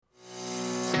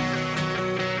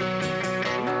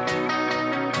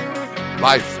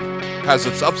Life has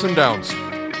its ups and downs.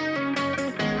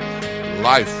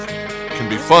 Life can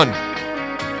be fun.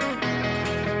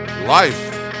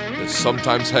 Life is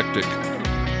sometimes hectic.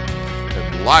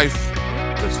 And life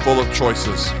is full of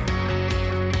choices.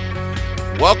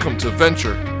 Welcome to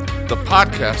Venture, the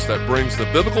podcast that brings the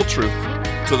biblical truth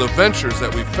to the ventures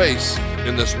that we face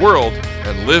in this world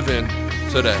and live in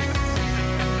today.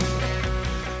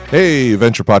 Hey,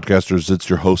 Venture Podcasters, it's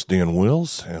your host, Dan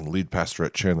Wills, and lead pastor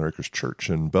at Chandler Acres Church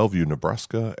in Bellevue,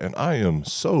 Nebraska, and I am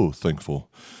so thankful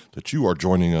that you are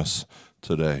joining us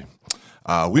today.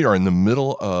 We are in the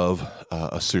middle of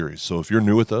a series, so if you're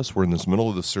new with us, we're in this middle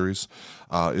of the series.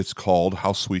 It's called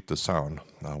How Sweet the Sound.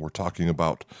 We're talking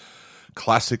about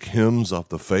classic hymns of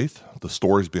the faith, the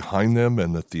stories behind them,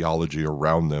 and the theology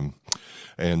around them.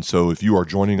 And so if you are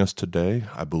joining us today,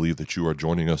 I believe that you are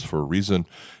joining us for a reason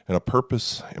and a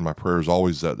purpose, and my prayer is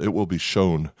always that it will be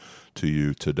shown to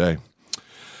you today.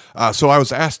 So I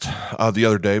was asked the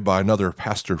other day by another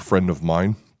pastor friend of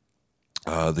mine,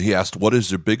 he asked, what is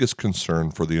your biggest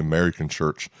concern for the American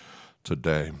church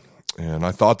today? And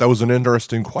I thought that was an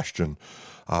interesting question.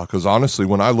 Because honestly,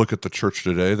 when I look at the church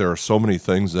today, there are so many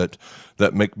things that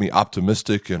make me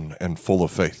optimistic and full of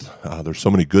faith. There's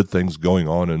so many good things going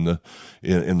on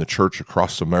in the church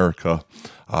across America,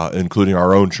 including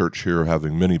our own church here,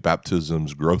 having many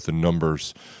baptisms, growth in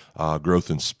numbers, growth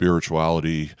in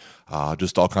spirituality,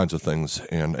 just all kinds of things.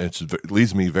 And it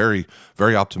leaves me very,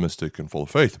 very optimistic and full of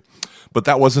faith. But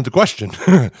that wasn't the question.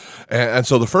 and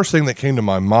so the first thing that came to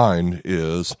my mind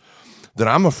is that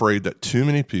I'm afraid that too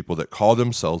many people that call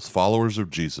themselves followers of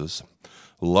Jesus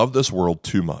love this world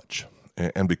too much.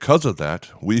 And because of that,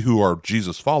 we who are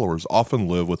Jesus followers often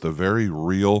live with a very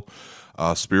real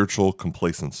spiritual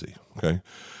complacency, okay?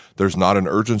 There's not an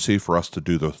urgency for us to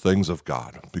do the things of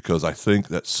God, because I think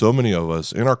that so many of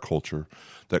us in our culture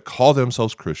that call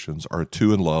themselves Christians are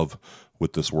too in love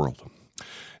with this world.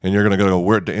 And you're going to go,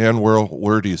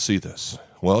 where do you see this?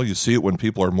 Well, you see it when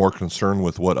people are more concerned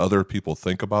with what other people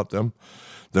think about them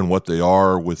than what they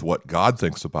are with what God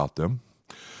thinks about them.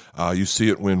 You see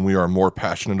it when we are more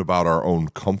passionate about our own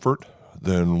comfort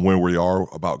than when we are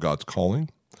about God's calling.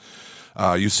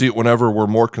 You see it whenever we're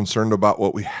more concerned about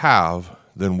what we have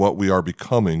than what we are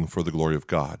becoming for the glory of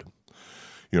God.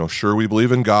 You know, sure, we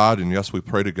believe in God, and yes, we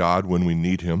pray to God when we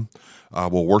need Him.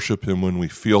 We'll worship Him when we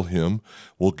feel Him.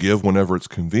 We'll give whenever it's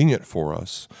convenient for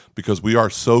us, because we are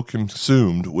so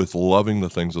consumed with loving the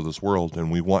things of this world, and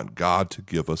we want God to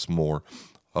give us more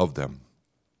of them.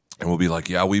 And we'll be like,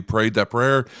 yeah, we prayed that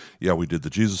prayer. Yeah, we did the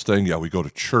Jesus thing. Yeah, we go to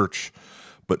church.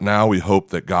 But now we hope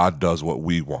that God does what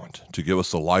we want, to give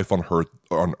us a life on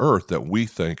earth that we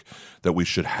think that we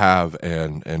should have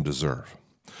and deserve.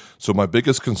 So my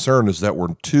biggest concern is that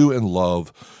we're too in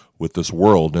love with this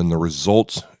world, and the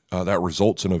results that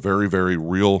results in a very, very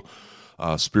real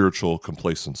spiritual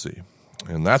complacency.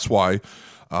 And that's why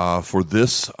for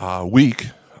this week,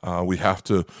 I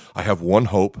have one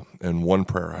hope and one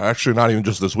prayer. Actually, not even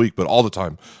just this week, but all the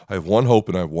time. I have one hope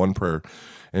and I have one prayer.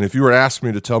 And if you were to ask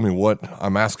me to tell me what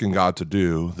I'm asking God to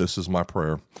do, this is my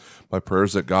prayer. My prayer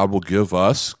is that God will give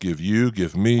us, give you,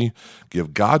 give me,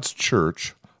 give God's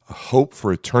church a hope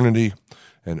for eternity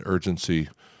and urgency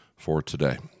for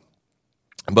today.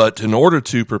 But in order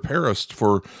to prepare us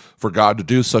for God to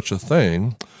do such a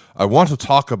thing, I want to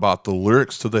talk about the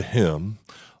lyrics to the hymn,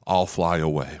 I'll Fly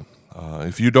Away.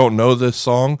 If you don't know this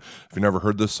song, if you've never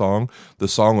heard this song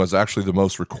was actually the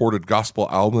most recorded gospel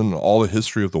album in all the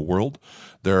history of the world.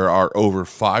 There are over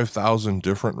 5,000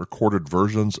 different recorded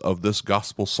versions of this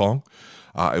gospel song.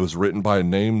 It was written by a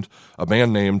man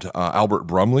named Albert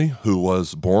Brumley, who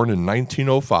was born in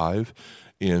 1905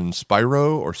 in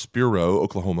Spiro,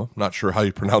 Oklahoma. Not sure how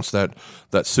you pronounce that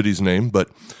city's name, but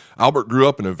Albert grew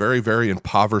up in a very, very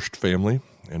impoverished family.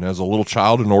 And as a little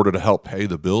child, in order to help pay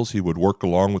the bills, he would work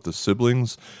along with his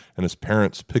siblings and his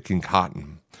parents picking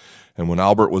cotton. And when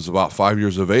Albert was about 5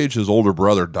 years of age, his older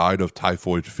brother died of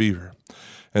typhoid fever.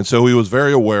 And so he was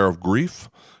very aware of grief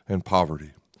and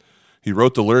poverty. He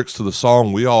wrote the lyrics to the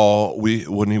song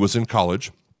when he was in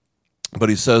college, but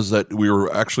he says that we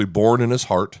were actually born in his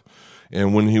heart.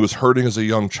 And when he was hurting as a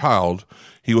young child,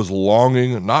 he was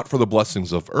longing not for the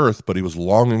blessings of earth, but he was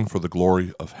longing for the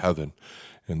glory of heaven.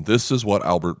 And this is what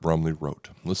Albert Brumley wrote.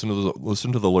 Listen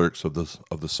to the lyrics of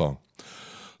the song.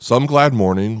 Some glad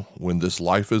morning, when this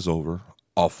life is over,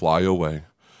 I'll fly away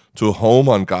to a home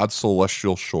on God's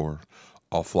celestial shore.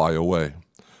 I'll fly away.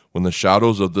 When the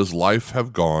shadows of this life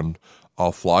have gone,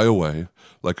 I'll fly away.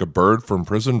 Like a bird from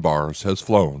prison bars has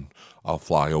flown, I'll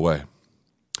fly away.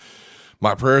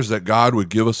 My prayer is that God would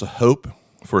give us a hope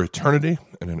for eternity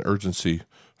and an urgency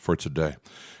for today.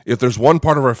 If there's one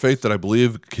part of our faith that I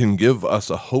believe can give us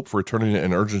a hope for eternity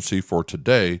and urgency for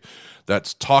today,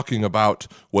 that's talking about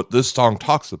what this song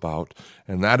talks about,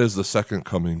 and that is the second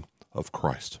coming of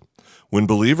Christ. When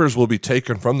believers will be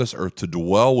taken from this earth to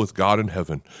dwell with God in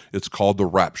heaven, it's called the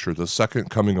rapture, the second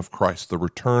coming of Christ, the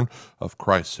return of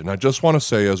Christ. And I just want to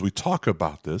say, as we talk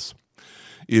about this,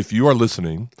 if you are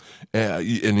listening and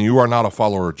you are not a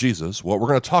follower of Jesus, what we're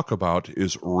going to talk about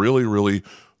is really, really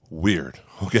weird,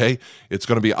 okay? It's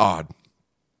going to be odd.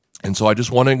 And so I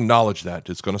just want to acknowledge that.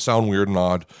 It's going to sound weird and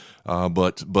odd,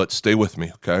 but stay with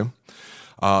me, okay?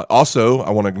 Also, I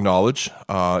want to acknowledge,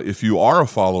 if you are a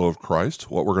follower of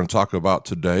Christ, what we're going to talk about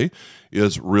today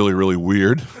is really, really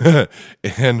weird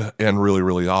and really,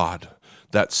 really odd.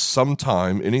 That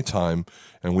sometime, anytime,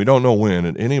 and we don't know when,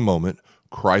 at any moment,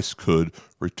 Christ could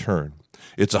return.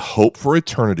 It's a hope for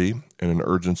eternity and an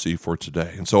urgency for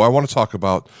today. And so I want to talk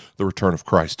about the return of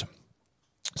Christ.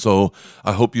 So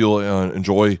I hope you'll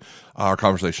enjoy our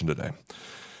conversation today.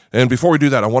 And before we do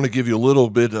that, I want to give you a little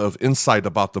bit of insight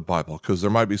about the Bible, because there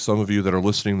might be some of you that are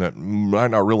listening that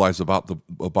might not realize about the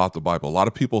Bible. A lot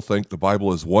of people think the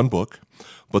Bible is one book,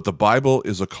 but the Bible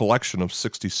is a collection of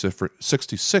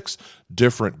 66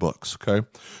 different books, okay,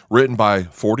 written by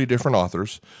 40 different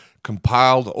authors,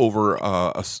 compiled over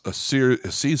a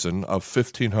season of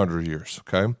 1,500 years,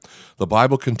 okay? The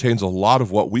Bible contains a lot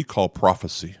of what we call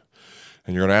prophecy.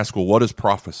 And you're going to ask, well, what is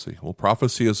prophecy? Well,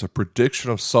 prophecy is a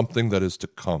prediction of something that is to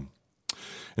come.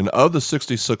 And of the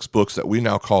 66 books that we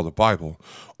now call the Bible,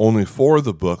 only 4 of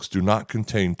the books do not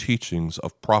contain teachings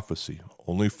of prophecy.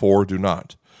 Only 4 do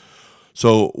not.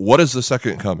 So what is the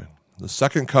second coming? The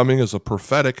second coming is a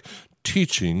prophetic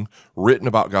teaching written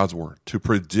about God's word to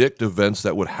predict events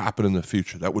that would happen in the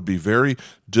future. That would be very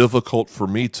difficult for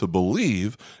me to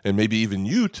believe, and maybe even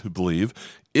you to believe,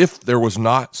 if there was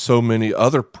not so many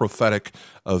other prophetic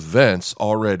events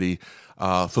already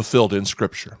fulfilled in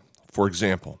Scripture. For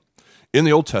example, in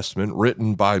the Old Testament,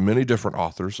 written by many different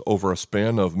authors over a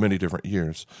span of many different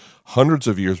years, hundreds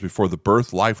of years before the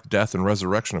birth, life, death, and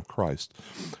resurrection of Christ,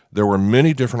 there were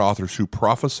many different authors who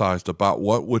prophesied about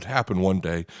what would happen one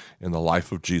day in the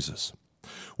life of Jesus,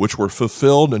 which were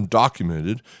fulfilled and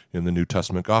documented in the New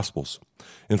Testament Gospels.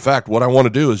 In fact, what I want to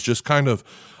do is just kind of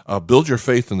build your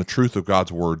faith in the truth of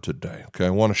God's word today. Okay, I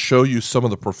want to show you some of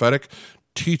the prophetic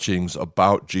teachings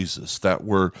about Jesus that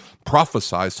were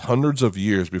prophesied hundreds of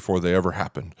years before they ever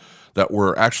happened, that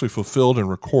were actually fulfilled and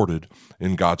recorded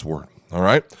in God's word. All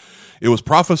right? It was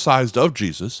prophesied of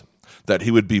Jesus that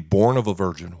he would be born of a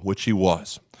virgin, which he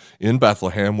was, in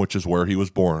Bethlehem, which is where he was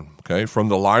born, okay, from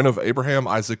the line of Abraham,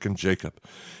 Isaac, and Jacob.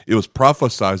 It was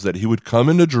prophesied that he would come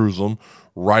into Jerusalem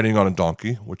riding on a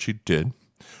donkey, which he did,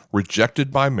 rejected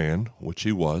by man, which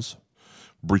he was,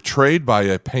 betrayed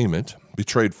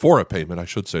for a payment, I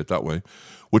should say it that way,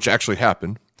 which actually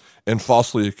happened, and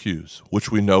falsely accused,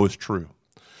 which we know is true.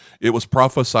 It was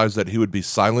prophesied that he would be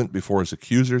silent before his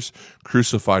accusers,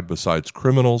 crucified beside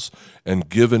criminals, and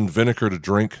given vinegar to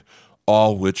drink,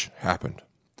 all which happened.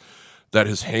 That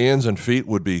his hands and feet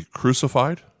would be pierced,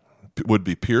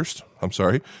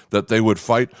 that they would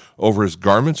fight over his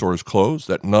garments or his clothes,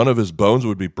 that none of his bones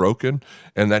would be broken,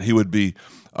 and that he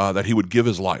would give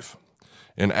his life.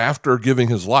 And after giving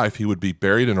his life, he would be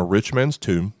buried in a rich man's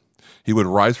tomb. He would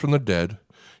rise from the dead.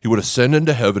 He would ascend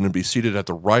into heaven and be seated at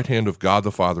the right hand of God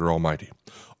the Father Almighty,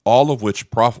 all of which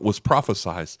was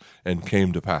prophesied and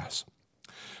came to pass.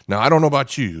 Now, I don't know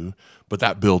about you, but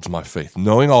that builds my faith.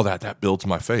 Knowing all that builds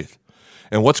my faith.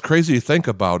 And what's crazy to think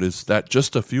about is that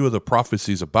just a few of the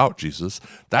prophecies about Jesus,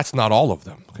 that's not all of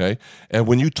them, okay? And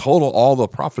when you total all the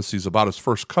prophecies about his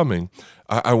first coming,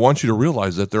 I want you to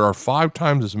realize that there are 5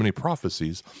 times as many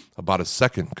prophecies about his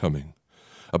second coming,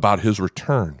 about his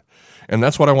return. And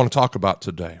that's what I want to talk about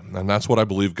today. And that's what I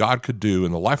believe God could do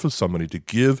in the life of somebody to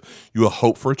give you a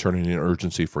hope for eternity and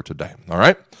urgency for today, all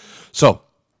right? So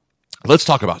let's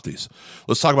talk about these.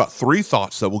 Let's talk about 3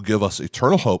 thoughts that will give us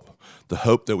eternal hope, the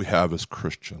hope that we have as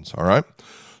Christians, all right?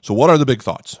 So what are the big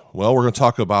thoughts? Well, we're going to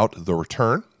talk about the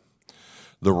return,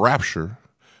 the rapture,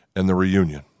 and the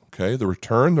reunion, okay? The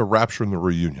return, the rapture, and the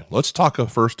reunion. Let's talk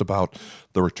first about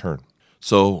the return.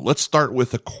 So let's start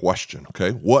with a question, okay?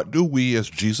 What do we as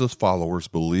Jesus followers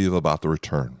believe about the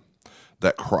return?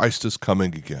 That Christ is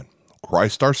coming again.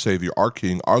 Christ, our Savior, our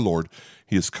King, our Lord,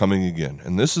 he is coming again.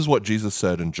 And this is what Jesus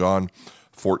said in John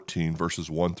 14, verses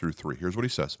 1 through 3. Here's what he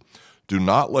says. Do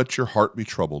not let your heart be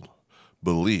troubled.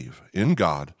 Believe in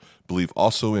God. Believe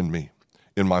also in me.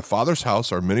 In my Father's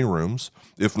house are many rooms.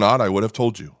 If not, I would have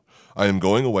told you. I am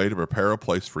going away to prepare a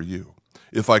place for you.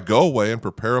 If I go away and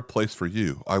prepare a place for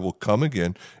you, I will come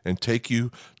again and take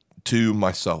you to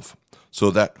myself, so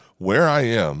that where I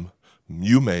am,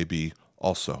 you may be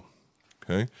also.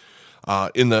 Okay?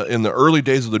 In the early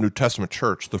days of the New Testament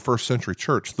church, the first century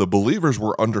church, the believers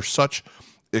were under such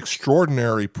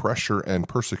extraordinary pressure and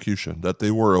persecution that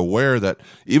they were aware that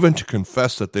even to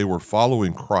confess that they were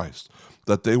following Christ,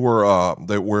 that they were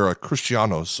a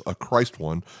Christianos, a Christ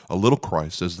one, a little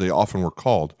Christ, as they often were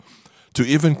called, to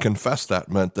even confess that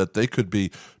meant that they could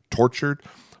be tortured,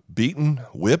 beaten,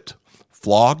 whipped,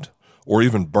 flogged, or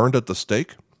even burned at the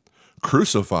stake,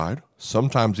 crucified,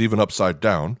 sometimes even upside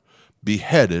down,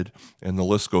 beheaded, and the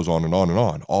list goes on and on and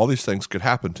on. All these things could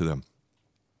happen to them.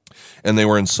 And they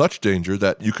were in such danger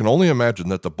that you can only imagine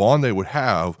that the bond they would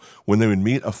have when they would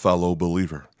meet a fellow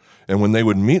believer. And when they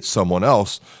would meet someone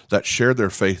else that shared their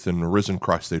faith in the risen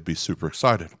Christ, they'd be super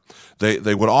excited.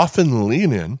 They would often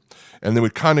lean in, and they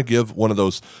would kind of give one of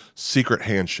those secret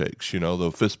handshakes,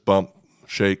 the fist bump,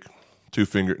 shake, two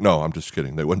finger. No, I'm just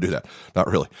kidding. They wouldn't do that. Not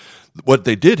really. What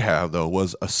they did have, though,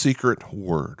 was a secret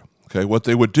word. Okay, what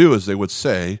they would do is they would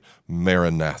say,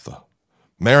 Maranatha.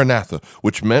 Maranatha,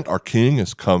 which meant our King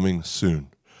is coming soon.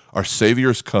 Our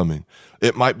Savior is coming.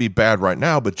 It might be bad right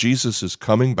now, but Jesus is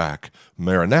coming back.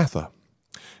 Maranatha.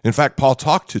 In fact, Paul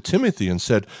talked to Timothy and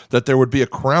said that there would be a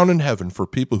crown in heaven for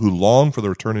people who long for the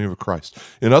returning of Christ.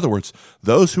 In other words,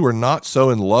 those who are not so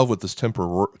in love with this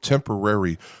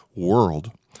temporary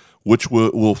world, which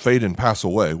will fade and pass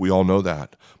away. We all know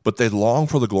that. But they long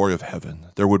for the glory of heaven.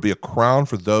 There would be a crown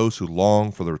for those who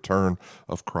long for the return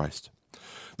of Christ.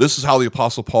 This is how the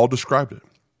Apostle Paul described it.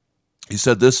 He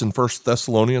said this in 1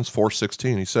 Thessalonians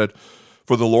 4:16. He said,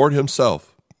 "For the Lord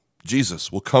himself,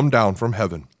 Jesus, will come down from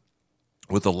heaven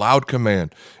with a loud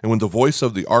command, and with the voice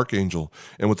of the archangel,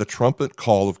 and with the trumpet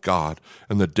call of God,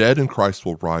 and the dead in Christ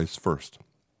will rise first."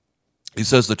 He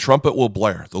says the trumpet will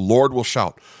blare, the Lord will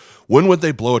shout. When would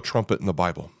they blow a trumpet in the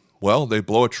Bible? Well, they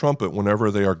blow a trumpet whenever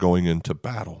they are going into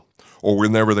battle, or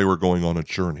whenever they were going on a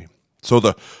journey. So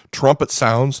the trumpet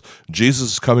sounds,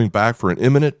 Jesus is coming back for an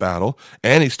imminent battle,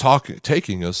 and he's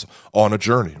taking us on a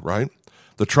journey, right?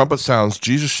 The trumpet sounds,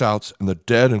 Jesus shouts, and the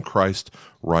dead in Christ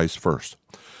rise first.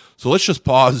 So let's just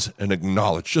pause and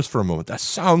acknowledge just for a moment. That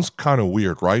sounds kind of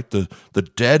weird, right? The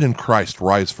dead in Christ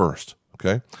rise first,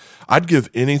 okay? I'd give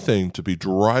anything to be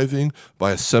driving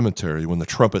by a cemetery when the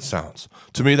trumpet sounds.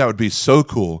 To me, that would be so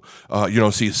cool.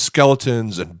 See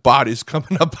skeletons and bodies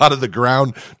coming up out of the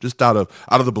ground, just out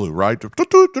of the blue, right?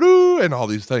 And all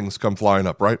these things come flying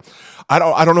up, right? I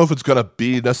don't know if it's going to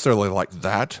be necessarily like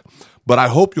that, but I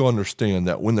hope you'll understand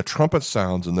that when the trumpet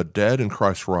sounds and the dead in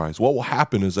Christ rise, what will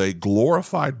happen is a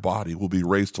glorified body will be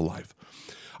raised to life.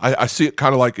 I see it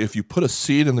kind of like if you put a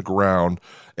seed in the ground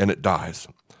and it dies.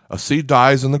 A seed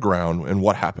dies in the ground, and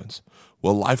what happens?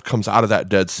 Well, life comes out of that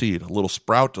dead seed. A little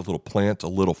sprout, a little plant, a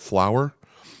little flower.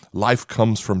 Life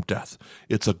comes from death.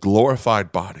 It's a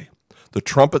glorified body. The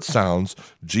trumpet sounds,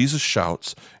 Jesus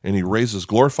shouts, and he raises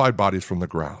glorified bodies from the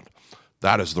ground.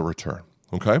 That is the return,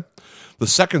 okay? The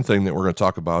second thing that we're going to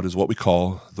talk about is what we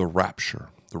call the rapture.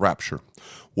 The rapture.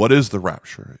 What is the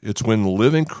rapture? It's when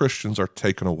living Christians are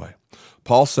taken away.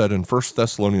 Paul said in 1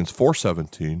 Thessalonians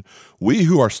 4:17, "We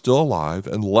who are still alive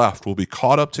and left will be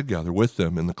caught up together with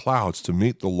them in the clouds to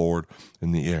meet the Lord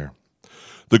in the air."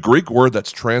 The Greek word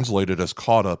that's translated as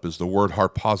caught up is the word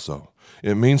harpazo.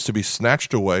 It means to be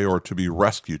snatched away or to be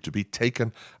rescued, to be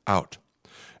taken out.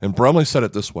 And Brumley said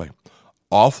it this way,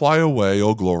 "I'll fly away,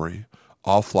 O glory,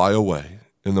 I'll fly away.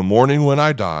 In the morning when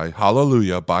I die,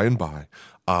 hallelujah, by and by,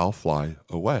 I'll fly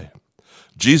away."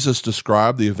 Jesus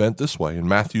described the event this way in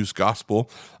Matthew's Gospel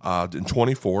in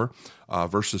 24,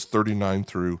 verses 39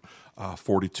 through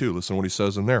 42. Listen to what he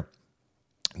says in there.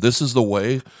 "This is the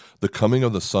way the coming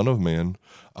of the Son of Man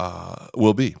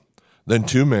will be. Then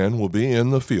 2 men will be in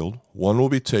the field, one will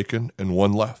be taken and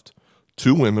one left.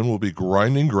 2 women will be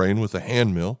grinding grain with a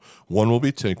handmill, one will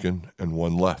be taken and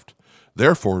one left.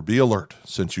 Therefore be alert,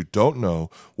 since you don't know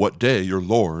what day your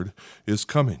Lord is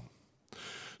coming."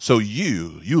 So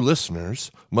you listeners,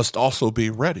 must also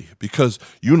be ready, because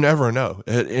you never know.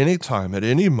 At any time, at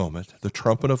any moment, the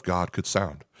trumpet of God could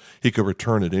sound. He could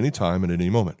return at any time, at any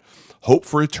moment. Hope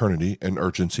for eternity and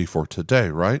urgency for today,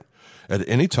 right? At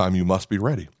any time, you must be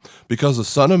ready, because the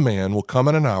Son of Man will come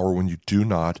in an hour when you do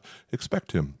not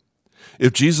expect him.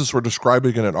 If Jesus were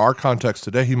describing it in our context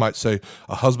today, he might say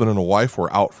a husband and a wife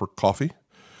were out for coffee.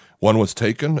 One was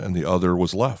taken and the other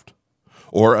was left.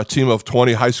 Or a team of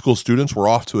 20 high school students were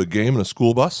off to a game in a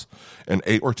school bus, and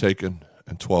 8 were taken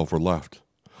and 12 were left.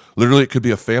 Literally, it could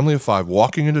be a family of 5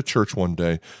 walking into church one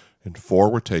day, and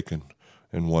 4 were taken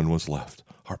and 1 was left.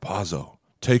 Harpazo,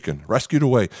 taken, rescued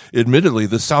away. Admittedly,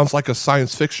 this sounds like a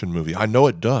science fiction movie. I know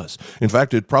it does. In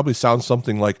fact, it probably sounds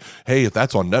something like, hey, if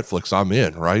that's on Netflix, I'm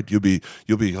in, right? You'll be,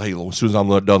 hey, as soon as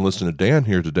I'm done listening to Dan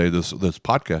here today, this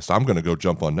podcast, I'm going to go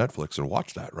jump on Netflix and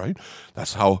watch that, right?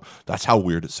 That's how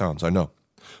weird it sounds, I know.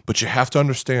 But you have to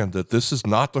understand that this is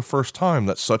not the first time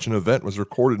that such an event was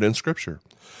recorded in Scripture.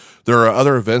 There are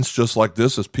other events just like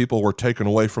this as people were taken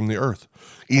away from the earth.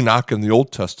 Enoch in the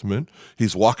Old Testament,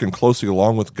 he's walking closely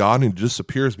along with God and he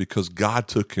disappears because God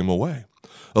took him away.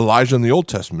 Elijah in the Old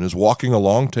Testament is walking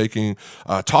along, talking,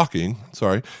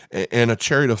 and a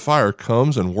chariot of fire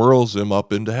comes and whirls him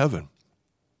up into heaven.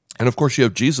 And of course, you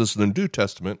have Jesus in the New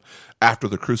Testament. After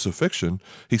the crucifixion,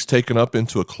 he's taken up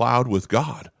into a cloud with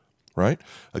God. Right?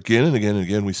 Again and again and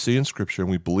again, we see in Scripture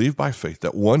and we believe by faith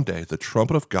that one day the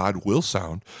trumpet of God will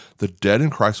sound, the dead in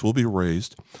Christ will be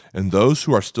raised, and those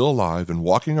who are still alive and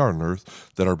walking on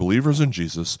earth that are believers in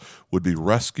Jesus would be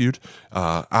rescued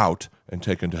out and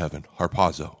taken to heaven.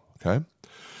 Harpazo. Okay?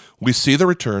 We see the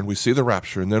return, we see the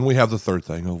rapture, and then we have the third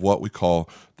thing of what we call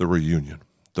the reunion.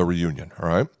 The reunion, all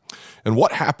right? And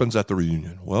what happens at the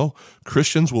reunion? Well,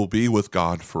 Christians will be with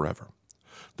God forever.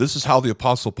 This is how the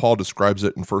Apostle Paul describes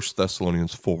it in 1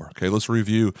 Thessalonians 4. Okay, let's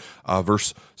review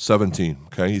verse 17.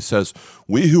 Okay, he says,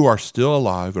 "We who are still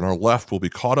alive and are left will be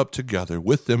caught up together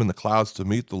with them in the clouds to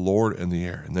meet the Lord in the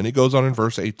air." And then he goes on in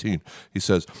verse 18. He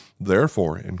says,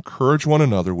 "Therefore, encourage one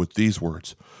another with these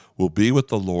words. We'll be with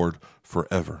the Lord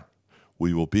forever.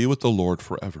 We will be with the Lord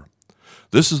forever."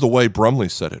 This is the way Brumley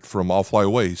said it from I'll Fly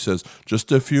Away. He says,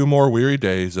 "Just a few more weary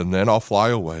days, and then I'll fly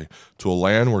away to a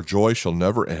land where joy shall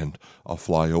never end. I'll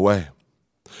fly away."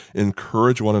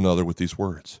 Encourage one another with these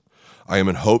words. I am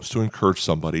in hopes to encourage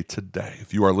somebody today.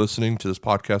 If you are listening to this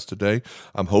podcast today,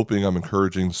 I'm hoping I'm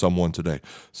encouraging someone today.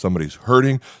 Somebody who's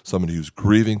hurting, somebody who's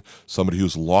grieving, somebody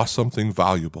who's lost something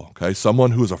valuable, okay?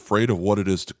 Someone who is afraid of what it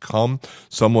is to come,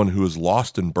 someone who is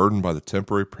lost and burdened by the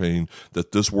temporary pain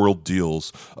that this world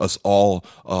deals us all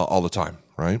the time,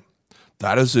 right?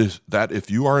 That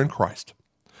if you are in Christ,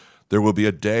 there will be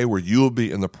a day where you will be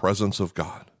in the presence of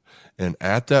God. And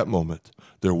at that moment,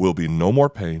 there will be no more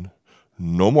pain,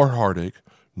 no more heartache,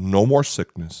 no more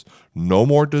sickness, no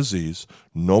more disease,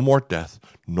 no more death,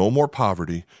 no more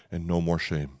poverty, and no more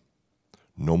shame,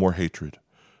 no more hatred.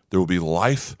 There will be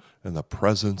life in the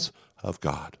presence of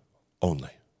God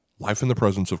only. Life in the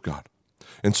presence of God.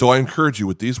 And so I encourage you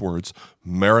with these words,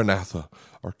 Maranatha,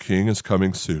 our King is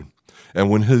coming soon. And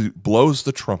when he blows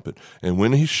the trumpet and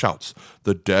when he shouts,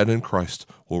 the dead in Christ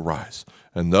will rise.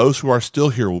 And those who are still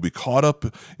here will be caught up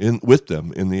with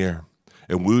them in the air.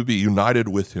 And we will be united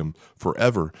with him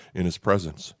forever in his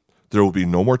presence. There will be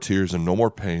no more tears and no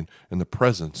more pain in the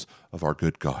presence of our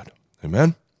good God.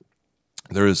 Amen?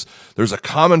 There's a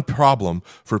common problem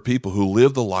for people who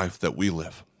live the life that we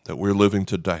live, that we're living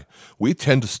today. We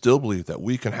tend to still believe that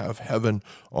we can have heaven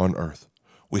on earth.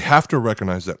 We have to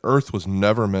recognize that earth was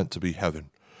never meant to be heaven.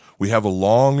 We have a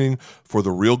longing for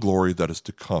the real glory that is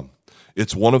to come.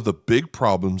 It's one of the big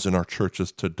problems in our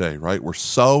churches today, right? We're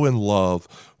so in love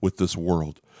with this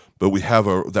world, but we have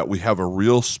a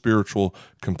real spiritual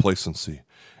complacency.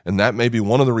 And that may be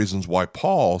one of the reasons why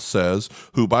Paul says,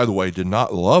 who, by the way, did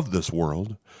not love this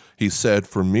world, he said,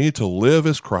 "For me to live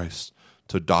is Christ,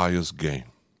 to die is gain."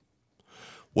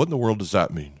 What in the world does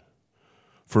that mean?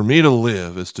 For me to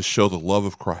live is to show the love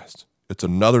of Christ. It's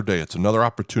another day. It's another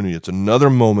opportunity. It's another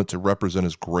moment to represent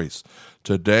his grace.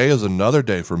 Today is another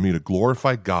day for me to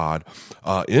glorify God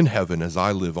in heaven as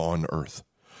I live on earth.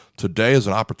 Today is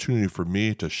an opportunity for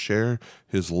me to share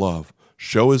his love,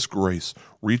 show his grace,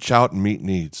 reach out and meet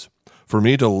needs. For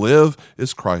me to live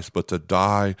is Christ, but to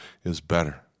die is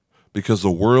better, because the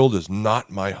world is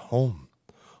not my home.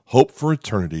 Hope for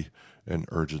eternity and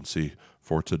urgency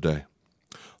for today.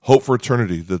 Hope for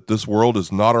eternity, that this world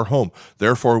is not our home.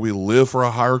 Therefore, we live for a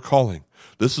higher calling.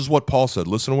 This is what Paul said.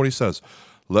 Listen to what he says.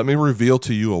 "Let me reveal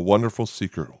to you a wonderful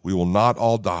secret. We will not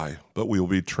all die, but we will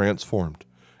be transformed.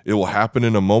 It will happen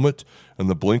in a moment, in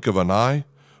the blink of an eye,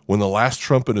 when the last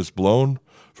trumpet is blown.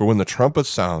 For when the trumpet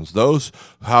sounds, those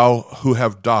who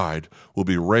have died will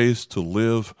be raised to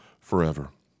live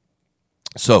forever."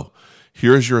 So,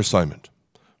 here is your assignment.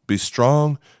 Be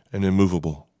strong and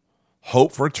immovable.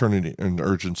 Hope for eternity and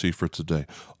urgency for today.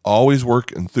 Always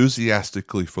work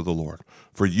enthusiastically for the Lord,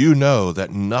 for you know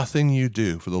that nothing you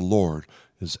do for the Lord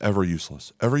is ever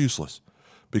useless,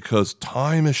 because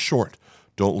time is short.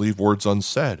 Don't leave words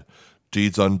unsaid,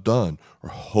 deeds undone, or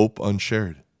hope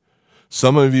unshared.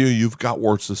 Some of you, you've got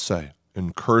words to say,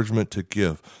 encouragement to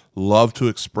give, love to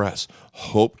express,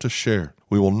 hope to share.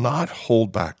 We will not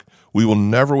hold back. We will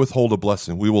never withhold a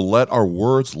blessing. We will let our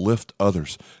words lift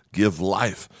others, give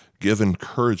life, give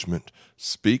encouragement,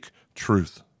 speak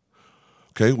truth.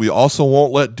 Okay, we also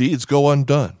won't let deeds go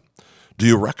undone. Do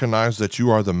you recognize that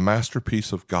you are the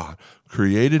masterpiece of God,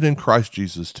 created in Christ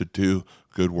Jesus to do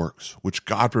good works, which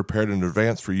God prepared in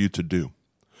advance for you to do?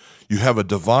 You have a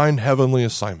divine heavenly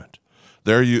assignment.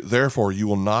 Therefore, you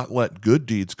will not let good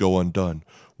deeds go undone,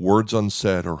 words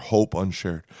unsaid, or hope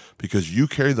unshared, because you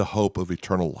carry the hope of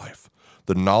eternal life,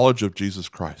 the knowledge of Jesus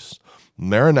Christ.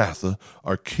 Maranatha,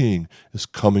 our King, is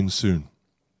coming soon.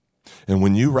 And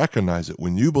when you recognize it,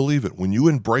 when you believe it, when you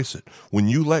embrace it, when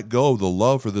you let go of the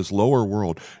love for this lower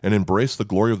world and embrace the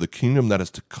glory of the kingdom that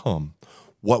is to come,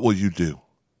 what will you do?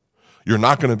 You're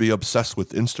not going to be obsessed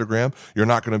with Instagram. You're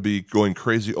not going to be going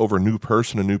crazy over a new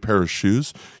purse and a new pair of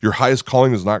shoes. Your highest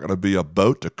calling is not going to be a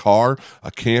boat, a car,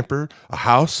 a camper, a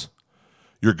house.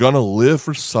 You're going to live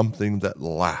for something that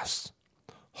lasts.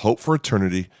 Hope for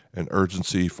eternity and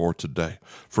urgency for today.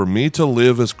 For me to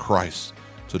live is Christ.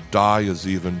 To die is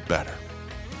even better.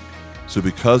 So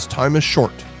because time is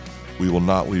short, we will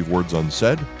not leave words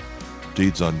unsaid,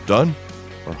 deeds undone,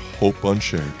 or hope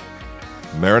unshared.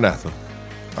 Maranatha,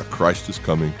 our Christ is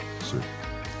coming soon.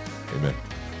 Amen.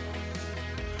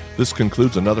 This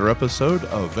concludes another episode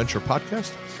of Venture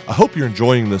Podcast. I hope you're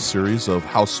enjoying this series of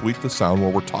How Sweet the Sound,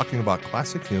 where we're talking about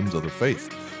classic hymns of the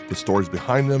faith, the stories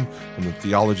behind them, and the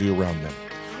theology around them.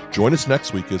 Join us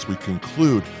next week as we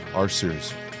conclude our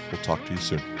series. We'll talk to you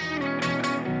soon.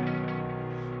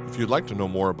 If you'd like to know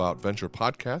more about Venture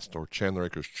Podcast or Chandler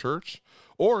Acres Church,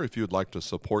 or if you'd like to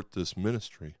support this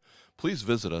ministry, please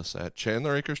visit us at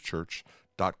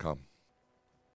chandleracreschurch.com.